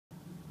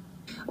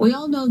We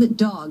all know that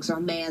dogs are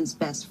man's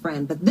best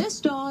friend, but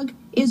this dog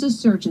is a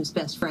surgeon's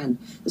best friend.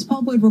 As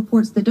Paul Boyd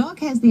reports, the dog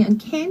has the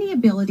uncanny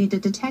ability to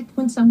detect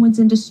when someone's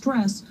in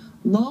distress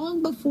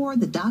long before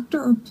the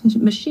doctor or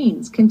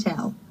machines can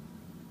tell.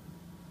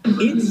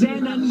 It's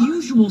an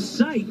unusual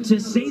sight, to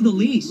say the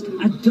least.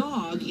 A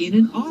dog in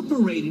an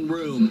operating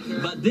room.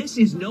 But this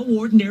is no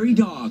ordinary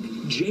dog.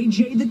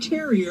 JJ the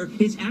Terrier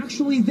is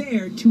actually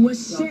there to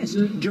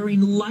assist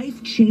during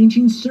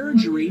life-changing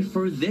surgery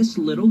for this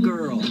little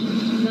girl.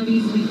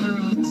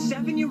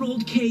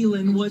 7-year-old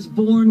Kaelyn was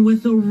born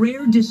with a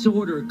rare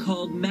disorder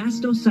called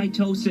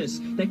mastocytosis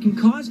that can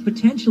cause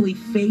potentially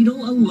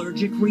fatal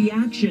allergic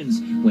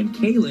reactions when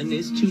Kaelyn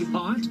is too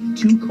hot,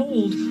 too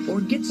cold, or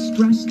gets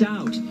stressed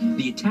out.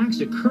 The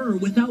attacks occur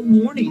without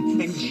warning,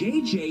 and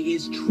JJ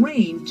is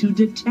trained to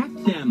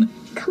detect them.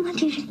 Come on,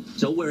 JJ.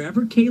 So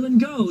wherever Kaelyn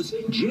goes,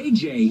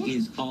 JJ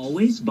is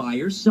always by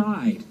her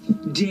side.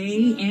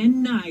 Day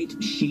and night,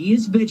 she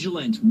is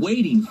vigilant,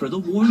 waiting for the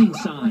warning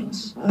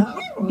signs.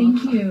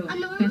 Thank you.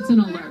 That's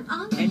an alert.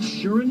 And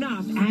sure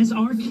enough, as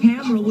our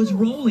camera was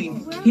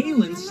rolling,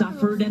 Kaelyn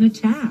suffered an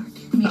attack.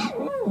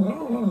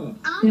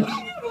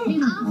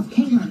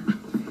 Kaelyn.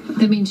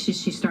 That means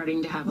she's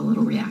starting to have a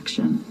little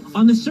reaction.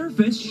 On the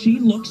surface, she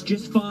looks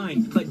just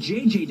fine, but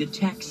JJ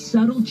detects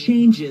subtle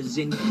changes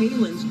in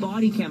Kaelyn's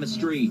body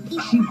chemistry.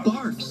 She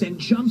barks and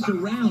jumps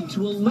around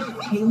to alert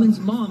Kaelyn's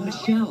mom,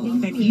 Michelle,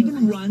 and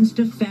even runs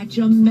to fetch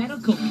a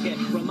medical kit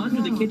from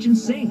under the kitchen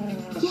sink.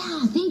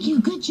 Yeah, thank you.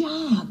 Good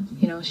job.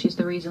 You know, she's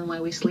the reason why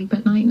we sleep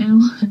at night now.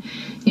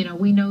 You know,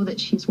 we know that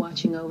she's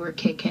watching over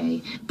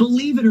KK.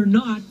 Believe it or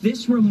not,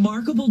 this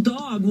remarkable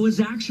dog was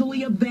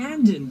actually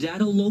abandoned at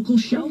a local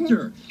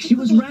shelter. She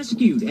was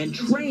rescued and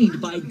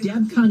trained by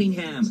Deb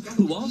Cunningham,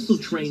 who also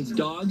trains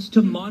dogs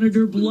to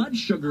monitor blood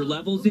sugar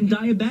levels in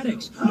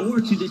diabetics or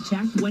to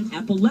detect when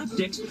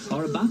epileptics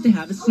are about to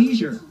have a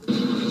seizure.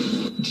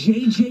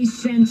 JJ's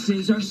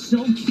senses are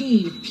so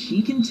keen,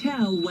 she can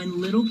tell when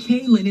little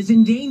Kaelyn is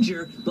in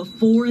danger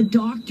before a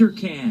doctor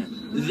can.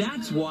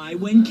 That's why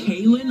when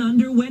Kaelyn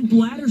underwent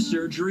bladder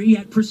surgery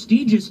at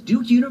prestigious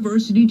Duke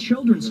University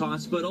Children's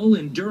Hospital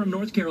in Durham,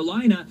 North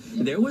Carolina,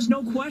 there was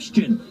no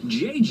question.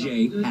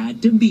 JJ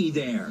had to be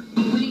there.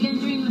 What are you going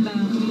to dream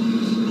about?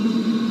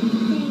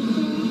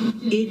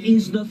 It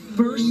is the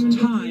first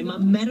time a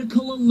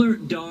medical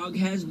alert dog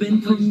has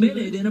been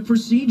permitted in a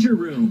procedure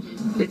room.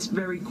 It's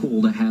very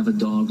cool to have a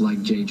dog like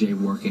JJ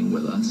working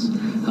with us.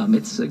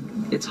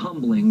 It's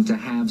humbling to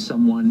have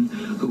someone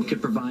who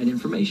could provide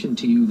information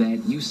to you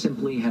that you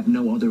simply have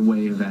no other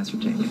way of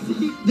ascertaining.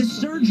 The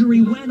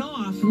surgery went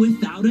off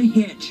without a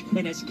hitch,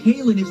 and as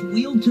Kaelyn is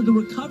wheeled to the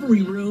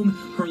recovery room,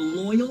 her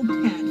loyal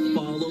pet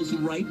follows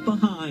right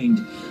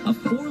behind. A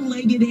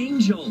four-legged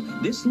angel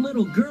this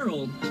little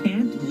girl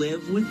can't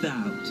live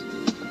without.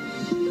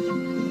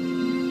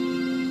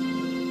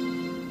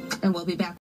 And we'll be back.